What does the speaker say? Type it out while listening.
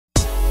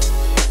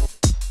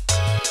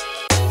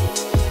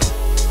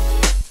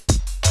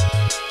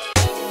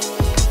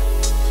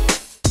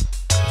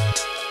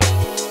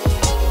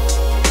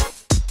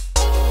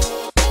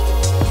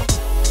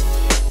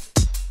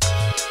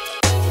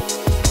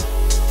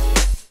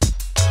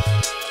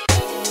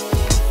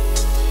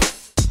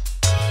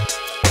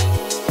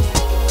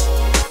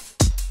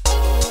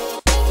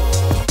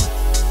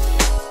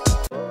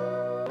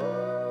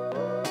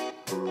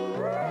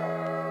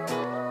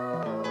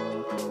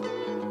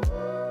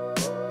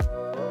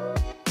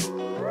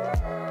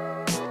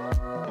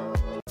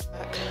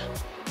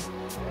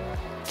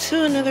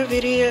to another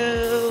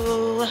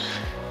video.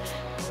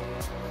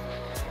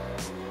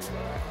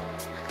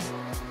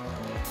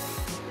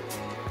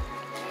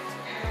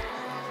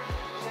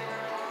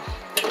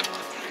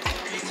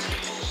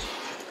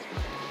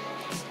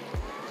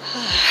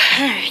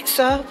 Alright,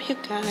 so I hope you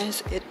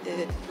guys,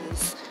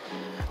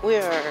 we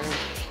are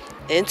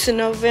into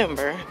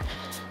November,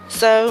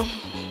 so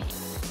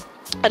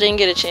I didn't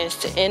get a chance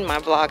to end my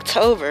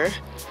Vlogtober,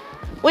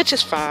 which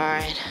is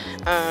fine.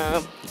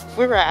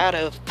 We were out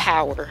of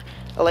power,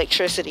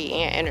 electricity,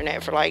 and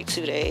internet for like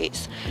 2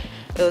 days.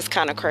 It was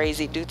kind of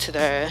crazy due to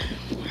the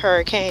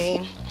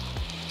hurricane.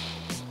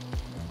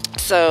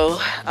 So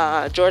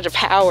Georgia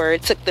Power,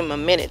 it took them a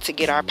minute to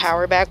get our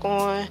power back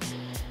on.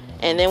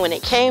 And then when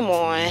it came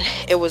on,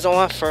 it was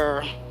on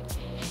for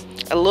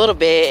a little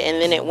bit,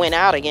 and then it went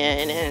out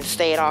again and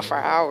stayed off for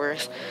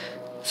hours.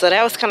 So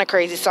that was kind of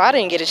crazy. So I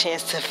didn't get a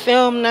chance to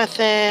film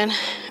nothing.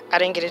 I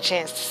didn't get a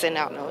chance to send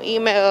out no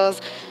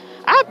emails.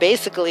 I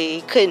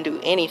basically couldn't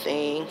do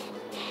anything.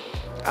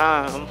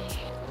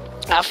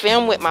 I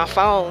filmed with my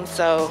phone,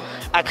 so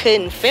I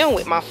couldn't film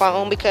with my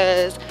phone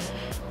because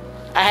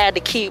I had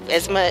to keep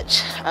as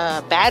much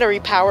battery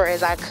power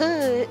as I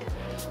could,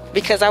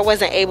 because I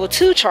wasn't able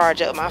to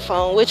charge up my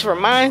phone, which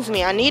reminds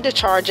me, I need to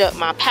charge up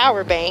my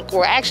power bank.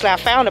 Well, actually, I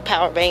found a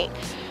power bank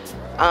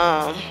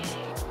a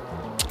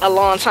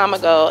long time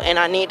ago, and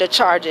I need to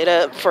charge it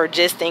up for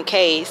just in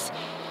case,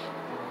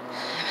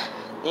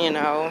 you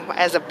know,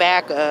 as a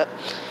backup.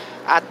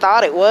 I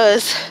thought it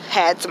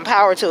had some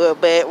power to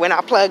it, but when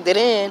I plugged it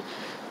in,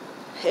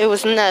 it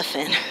was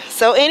nothing.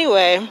 So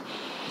anyway,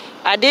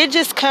 I did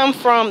just come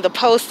from the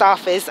post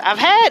office. I've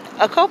had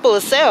a couple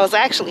of sales,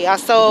 actually. I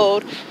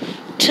sold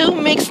 2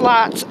 mixed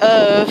lots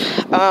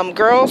of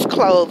girls'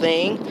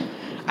 clothing.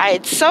 I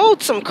had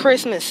sold some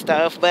Christmas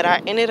stuff, but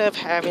I ended up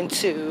having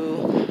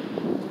to,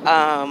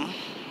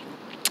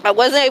 I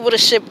wasn't able to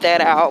ship that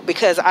out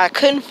because I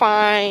couldn't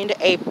find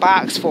a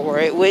box for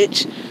it,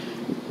 which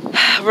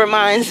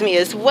reminds me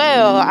as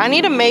well, I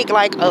need to make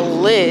like a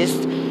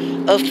list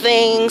of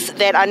things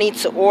that I need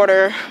to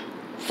order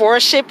for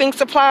shipping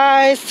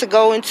supplies to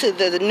go into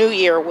the new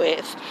year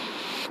with.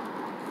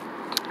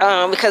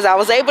 Because I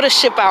was able to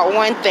ship out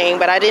one thing,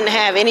 but I didn't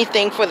have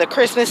anything for the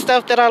Christmas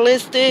stuff that I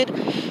listed.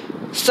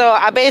 So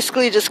I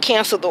basically just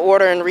canceled the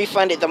order and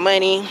refunded the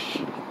money.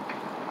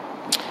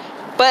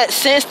 But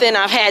since then,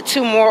 I've had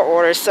 2 more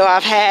orders. So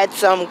I've had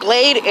some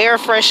Glade air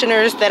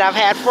fresheners that I've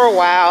had for a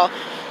while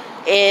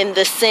in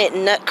the scent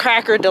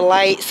Nutcracker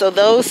Delight. So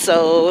those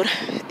sold.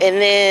 And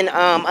then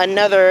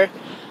another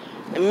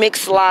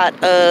mixed lot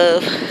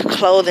of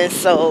clothing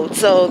sold.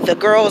 So the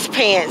girls'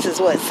 pants is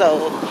what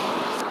sold.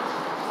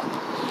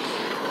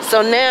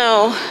 So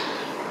now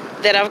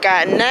that I've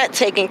got Nut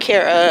taken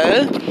care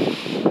of,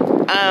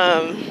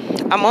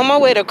 I'm on my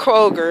way to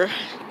Kroger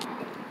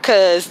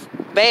because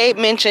Babe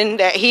mentioned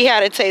that he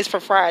had a taste for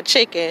fried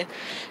chicken,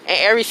 and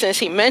ever since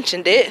he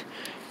mentioned it,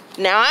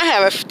 now I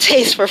have a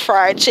taste for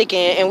fried chicken,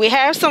 and we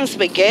have some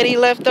spaghetti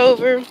left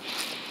over.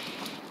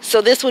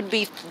 So this would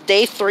be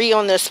day 3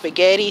 on the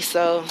spaghetti.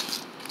 So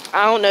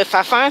I don't know, if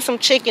I find some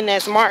chicken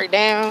that's marked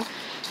down,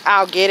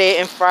 I'll get it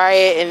and fry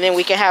it, and then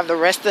we can have the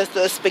rest of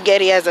the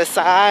spaghetti as a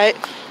side,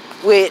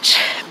 which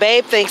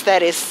Babe thinks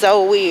that is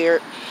so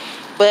weird.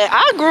 But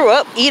I grew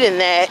up eating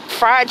that,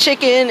 fried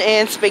chicken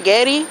and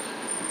spaghetti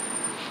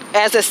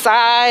as a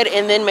side,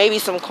 and then maybe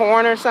some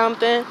corn or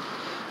something.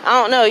 I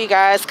don't know, you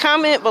guys.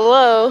 Comment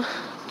below.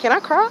 Can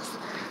I cross?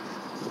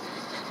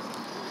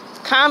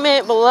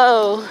 Comment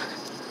below.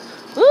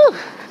 Woo.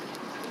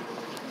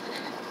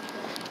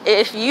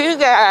 If you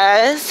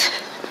guys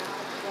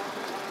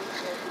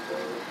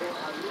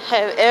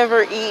have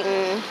ever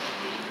eaten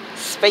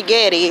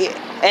spaghetti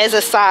as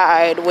a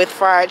side with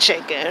fried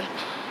chicken.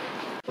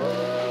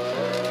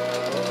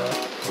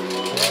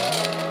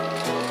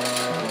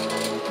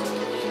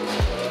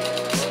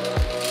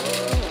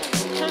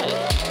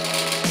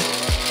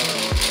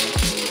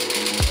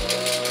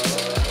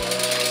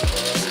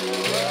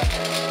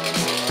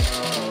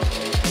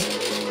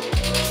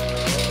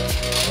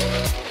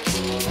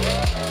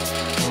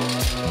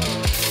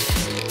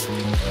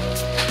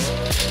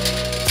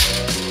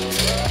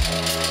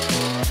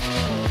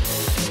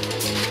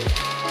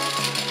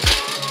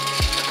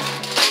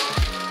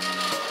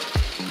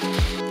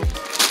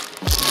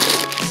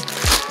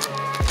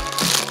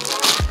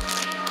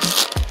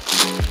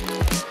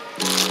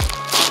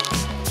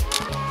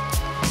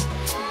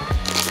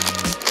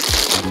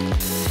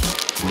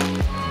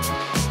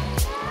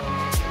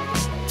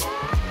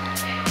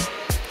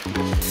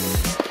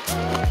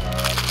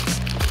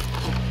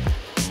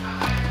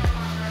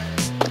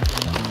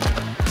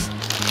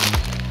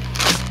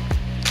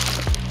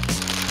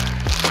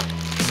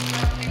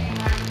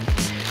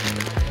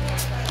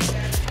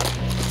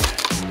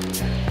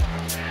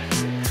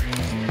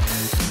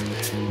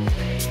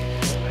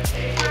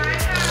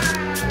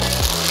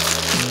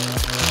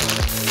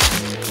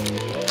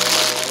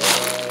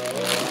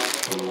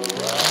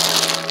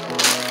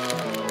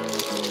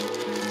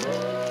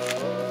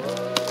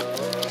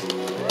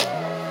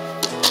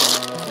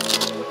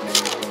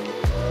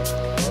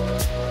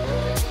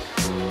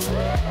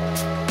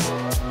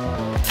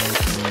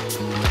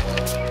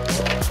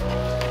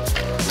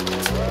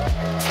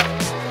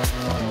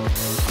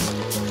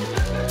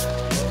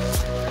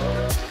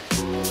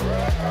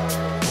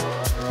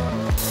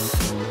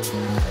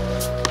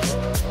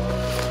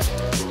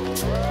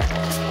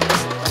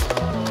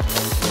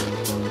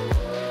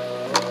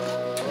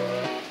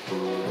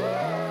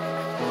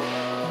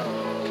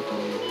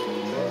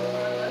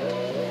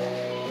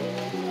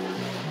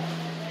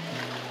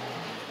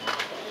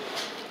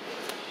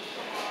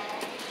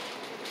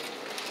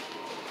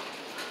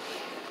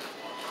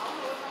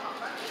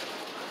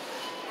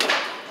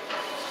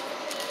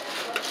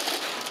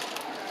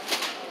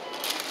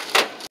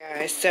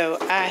 guys. So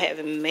I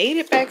have made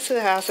it back to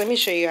the house. Let me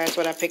show you guys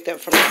what I picked up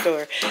from the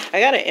store. I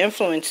got an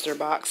Influenster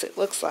box, it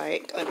looks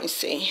like. Let me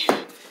see.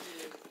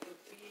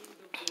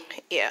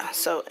 Yeah,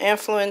 so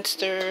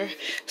Influenster.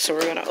 So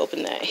we're gonna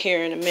open that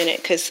here in a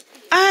minute because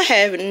I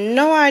have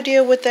no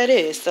idea what that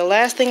is. The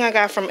last thing I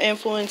got from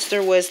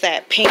Influenster was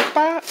that pink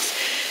box.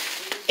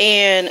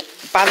 And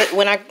I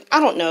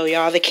don't know,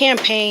 y'all, the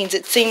campaigns,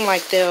 it seemed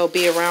like they'll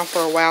be around for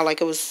a while.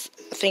 Like it was,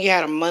 I think you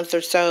had a month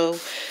or so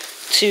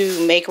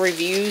to make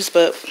reviews,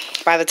 but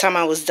by the time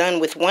I was done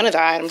with one of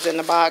the items in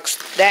the box,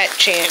 that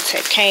chance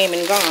had came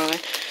and gone.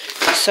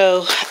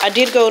 So I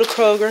did go to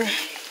Kroger,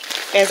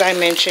 as I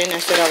mentioned. I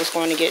said I was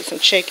going to get some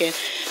chicken.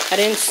 I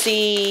didn't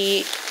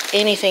see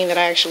anything that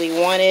I actually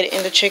wanted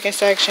in the chicken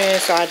section,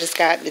 so I just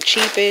got the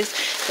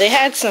cheapest. They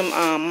had some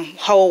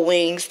whole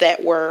wings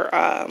that were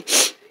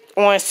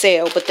on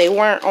sale, but they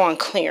weren't on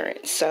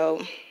clearance,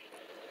 so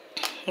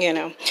you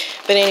know.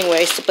 But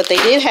anyways, but they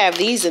did have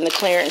these in the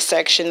clearance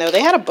section though.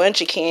 They had a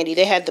bunch of candy.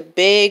 They had the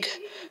big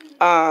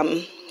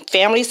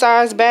family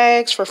size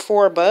bags for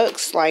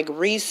 $4, like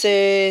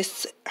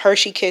Reese's,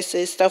 Hershey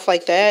Kisses, stuff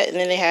like that. And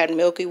then they had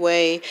Milky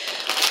Way.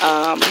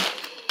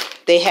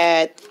 They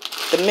had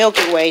the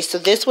Milky Way, so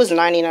this was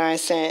 99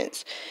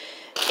 cents,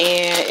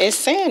 and it's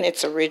saying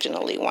it's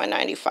originally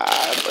 $1.95,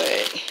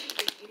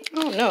 but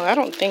I don't know. I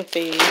don't think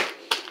they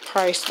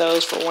price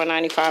those for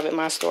 $1.95 at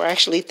my store. I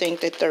actually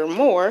think that they're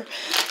more.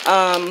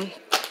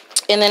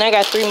 And then I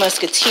got 3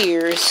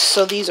 Musketeers,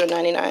 so these are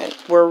 99,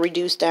 were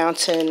reduced down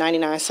to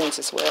 99 cents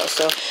as well.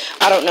 So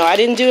I don't know. I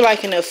didn't do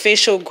like an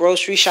official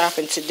grocery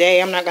shopping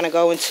today. I'm not going to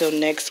go until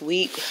next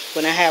week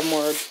when I have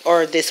more,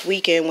 or this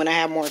weekend when I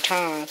have more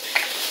time.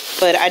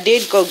 But I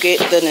did go get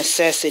the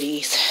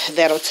necessities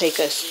that'll take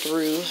us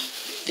through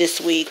this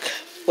week.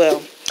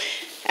 Well,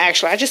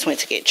 actually, I just went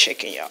to get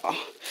chicken, y'all.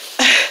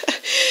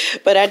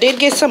 But I did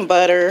get some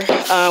butter.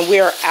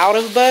 We are out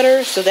of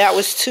butter, so that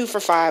was 2 for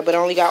 $5, but I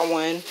only got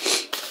 1.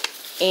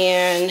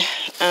 And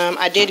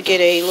I did get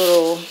a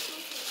little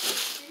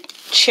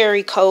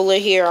cherry cola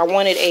here. I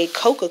wanted a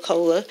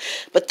Coca-Cola,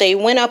 but they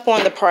went up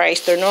on the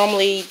price. They're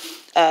normally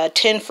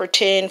 10 for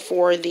 10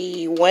 for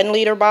the 1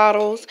 liter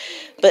bottles,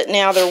 but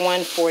now they're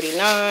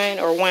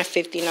 $1.49 or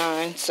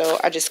 $1.59. So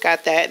I just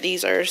got that.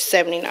 These are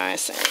 79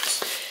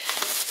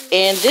 cents.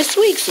 And this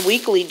week's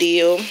weekly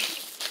deal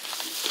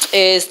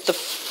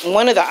is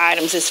one of the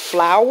items is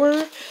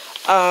flour.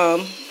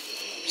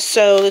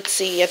 So let's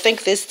see, I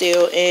think this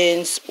deal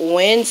ends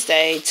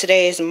Wednesday.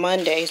 Today is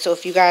Monday. So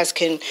if you guys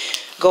can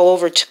go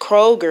over to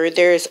Kroger,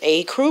 there's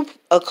a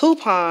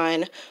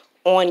coupon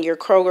on your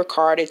Kroger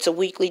card. It's a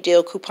weekly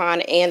deal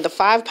coupon, and the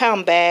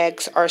 5-pound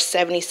bags are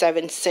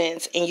 77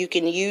 cents. And you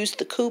can use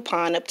the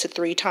coupon up to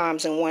 3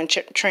 times in one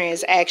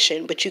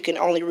transaction, but you can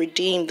only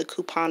redeem the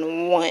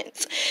coupon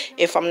once,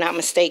 if I'm not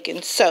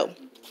mistaken. So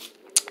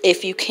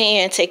if you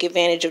can, take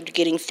advantage of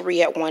getting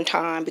 3 at one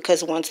time,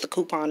 because once the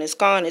coupon is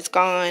gone, it's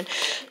gone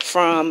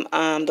from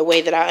the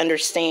way that I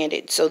understand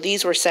it. So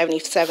these were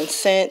 77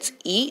 cents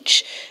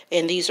each,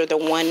 and these are the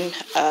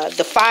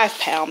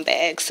 5-pound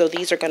bags. So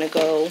these are going to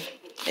go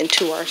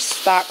into our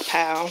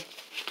stockpile.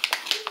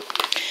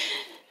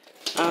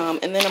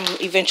 And then I'm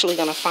eventually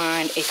going to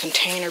find a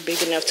container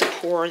big enough to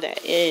pour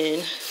that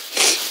in.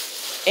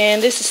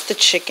 And this is the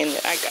chicken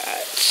that I got.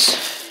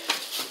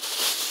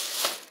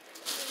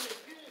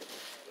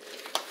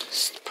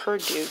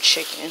 Purdue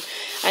chicken.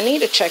 I need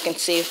to check and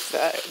see if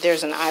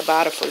there's an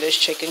Ibotta for this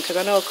chicken, because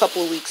I know a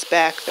couple of weeks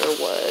back there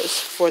was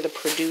for the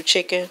Purdue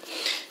chicken.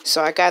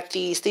 So I got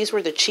these. These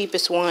were the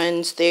cheapest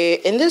ones there,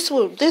 and this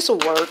will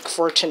work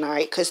for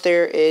tonight because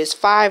there is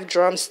 5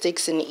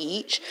 drumsticks in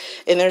each,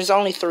 and there's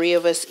only 3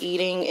 of us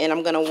eating, and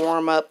I'm gonna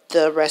warm up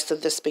the rest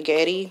of the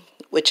spaghetti,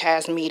 which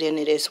has meat in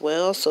it as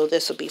well. So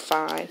this will be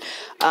fine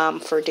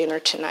for dinner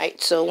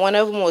tonight. So one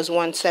of them was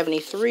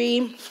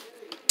 $1.73.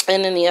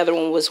 And then the other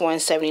one was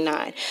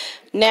 $1.79.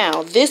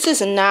 Now, this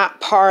is not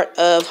part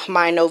of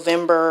my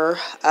November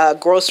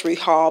grocery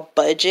haul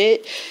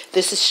budget.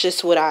 This is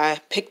just what I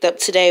picked up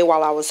today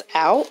while I was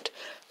out.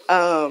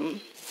 I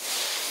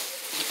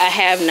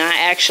have not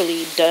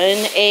actually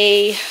done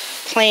a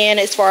plan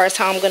as far as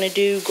how I'm going to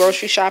do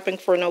grocery shopping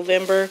for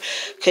November,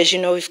 because you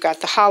know we've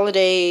got the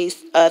holidays,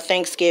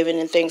 Thanksgiving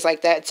and things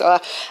like that. So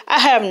I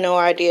have no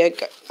idea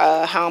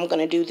how I'm going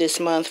to do this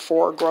month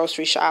for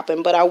grocery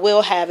shopping, but I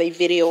will have a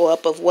video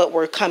up of what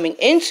we're coming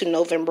into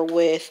November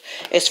with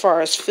as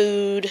far as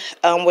food,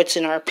 what's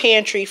in our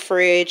pantry,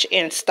 fridge,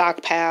 and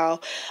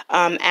stockpile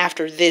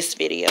after this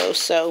video.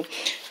 So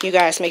you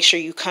guys make sure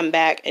you come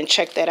back and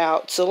check that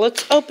out. So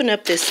let's open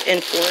up this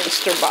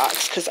Influenster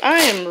box, because I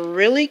am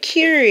really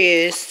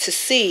curious to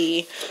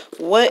see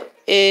what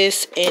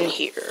is in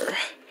here.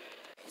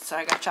 So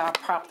I got y'all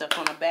propped up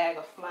on a bag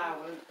of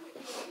flour.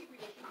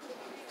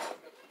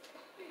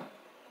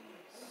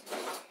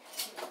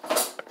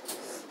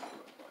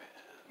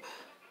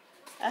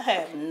 I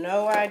have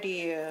no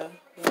idea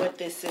what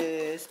this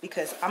is,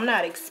 because I'm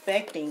not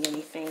expecting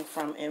anything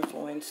from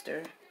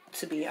Influenster,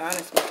 to be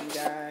honest with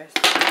you guys.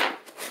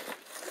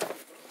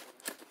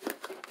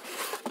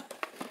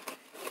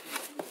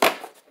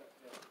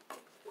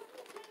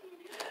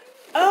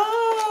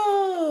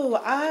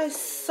 I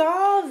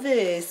saw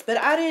this, but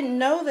I didn't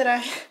know that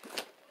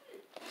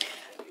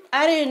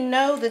I didn't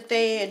know that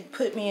they had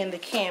put me in the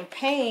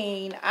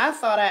campaign. I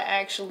thought I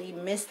actually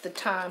missed the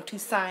time to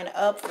sign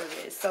up for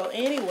this. So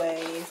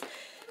anyways,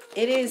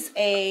 it is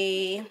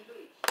a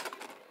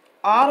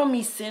Autumn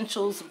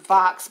Essentials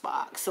Vox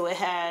box. So it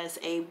has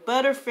a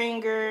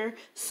Butterfinger,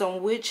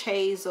 some witch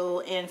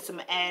hazel, and some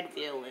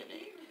Advil in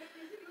it.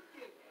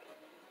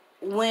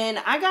 When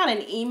I got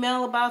an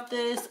email about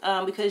this,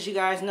 because you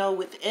guys know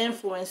with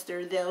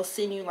Influenster, they'll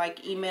send you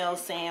like emails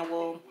saying,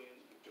 well,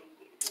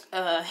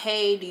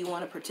 hey, do you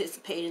want to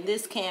participate in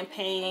this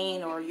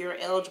campaign, or you're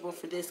eligible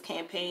for this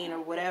campaign, or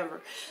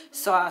whatever.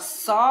 So I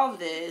saw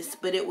this,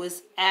 but it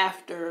was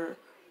after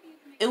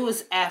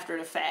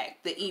the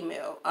fact, the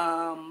email.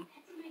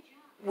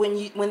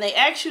 When they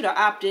ask you to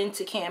opt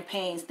into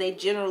campaigns, they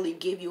generally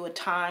give you a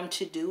time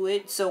to do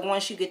it. So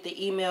once you get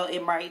the email,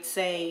 it might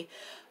say,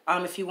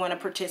 if you want to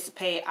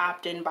participate,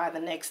 opt in by the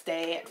next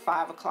day at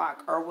 5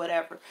 o'clock or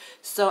whatever.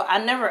 So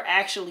I never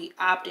actually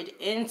opted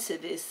into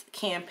this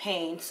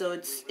campaign. So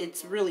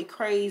it's really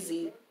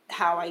crazy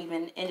how I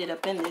even ended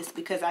up in this,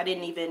 because I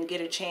didn't even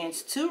get a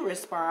chance to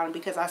respond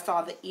because I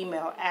saw the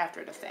email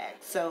after the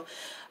fact. So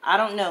I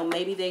don't know.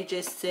 Maybe they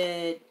just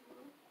said,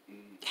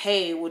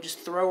 hey, we'll just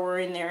throw her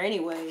in there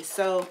anyway.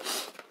 So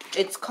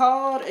it's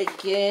called,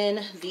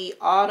 again, the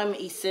Autumn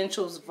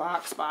Essentials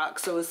Vox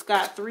box. So it's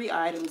got 3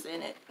 items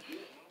in it.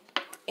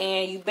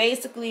 And you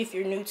basically, if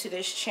you're new to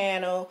this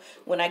channel,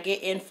 when I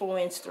get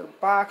influencer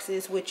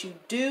boxes, what you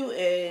do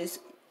is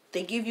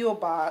they give you a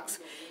box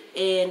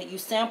and you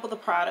sample the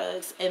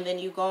products, and then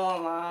you go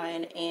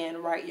online and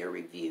write your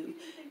review.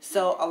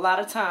 So a lot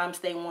of times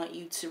they want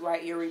you to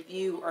write your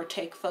review or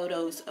take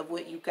photos of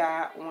what you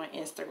got on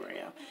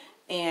Instagram.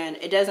 And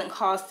it doesn't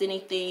cost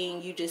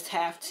anything. You just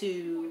have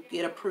to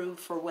get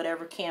approved for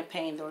whatever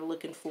campaign they're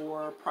looking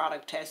for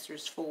product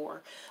testers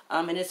for.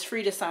 And it's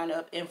free to sign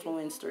up,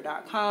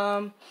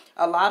 Influenster.com.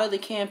 A lot of the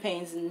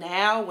campaigns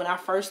now, when I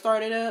first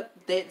started up,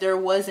 there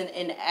wasn't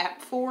an app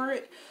for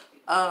it.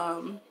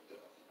 And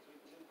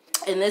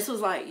this was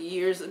like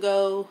years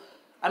ago.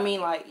 I mean,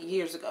 like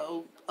years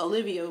ago.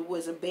 Olivia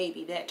was a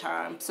baby that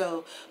time.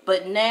 So,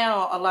 but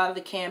now a lot of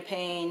the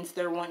campaigns,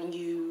 they're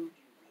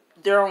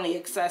only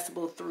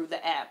accessible through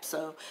the app.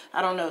 So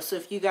I don't know. So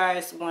if you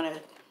guys want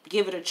to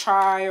give it a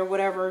try or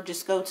whatever,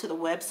 just go to the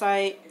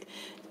website,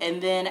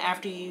 and then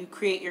after you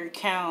create your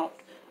account,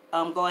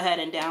 go ahead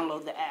and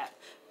download the app.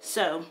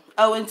 So,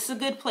 oh, it's a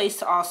good place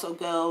to also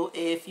go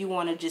if you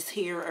want to just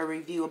hear a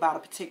review about a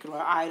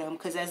particular item,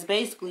 because that's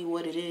basically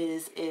what it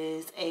is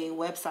a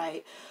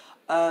website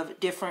of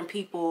different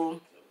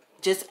people,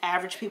 just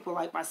average people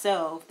like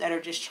myself, that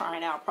are just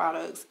trying out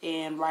products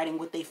and writing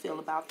what they feel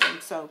about them.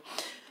 So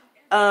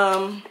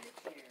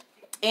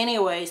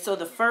anyway, so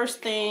the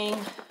first thing,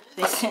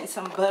 they sent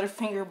some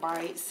Butterfinger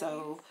bites,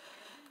 so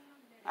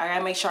I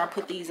gotta make sure I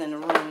put these in the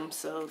room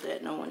so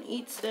that no one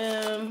eats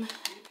them,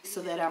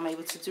 so that I'm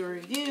able to do a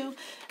review.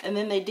 And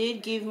then they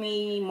did give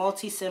me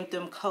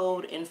multi-symptom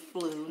cold and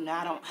flu. Now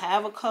I don't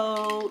have a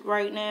cold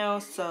right now,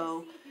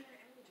 so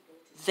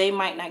they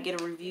might not get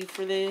a review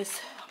for this,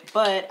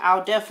 but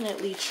I'll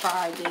definitely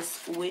try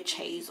this witch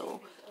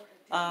hazel.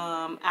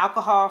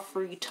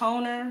 Alcohol-free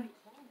toner.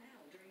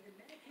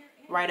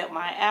 Right up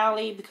my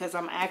alley, because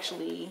I'm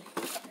actually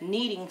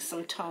needing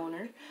some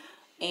toner.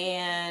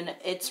 And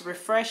it's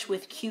refreshed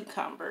with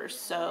cucumbers.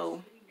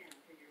 So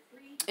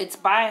it's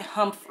by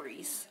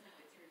Humphreys.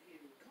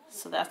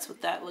 So that's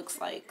what that looks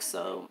like.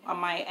 So I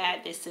might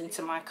add this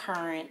into my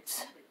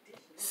current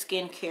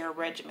skincare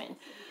regimen.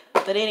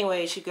 But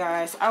anyways, you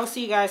guys, I will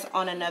see you guys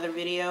on another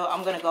video.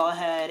 I'm going to go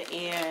ahead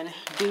and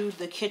do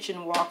the kitchen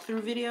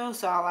walkthrough video.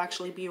 So I'll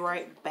actually be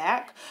right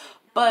back.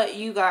 But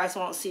you guys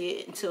won't see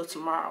it until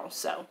tomorrow.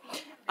 So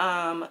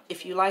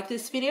if you like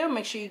this video,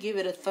 make sure you give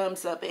it a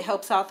thumbs up. It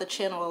helps out the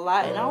channel a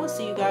lot. And I will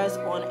see you guys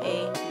on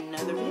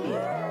another video.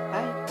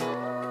 Bye.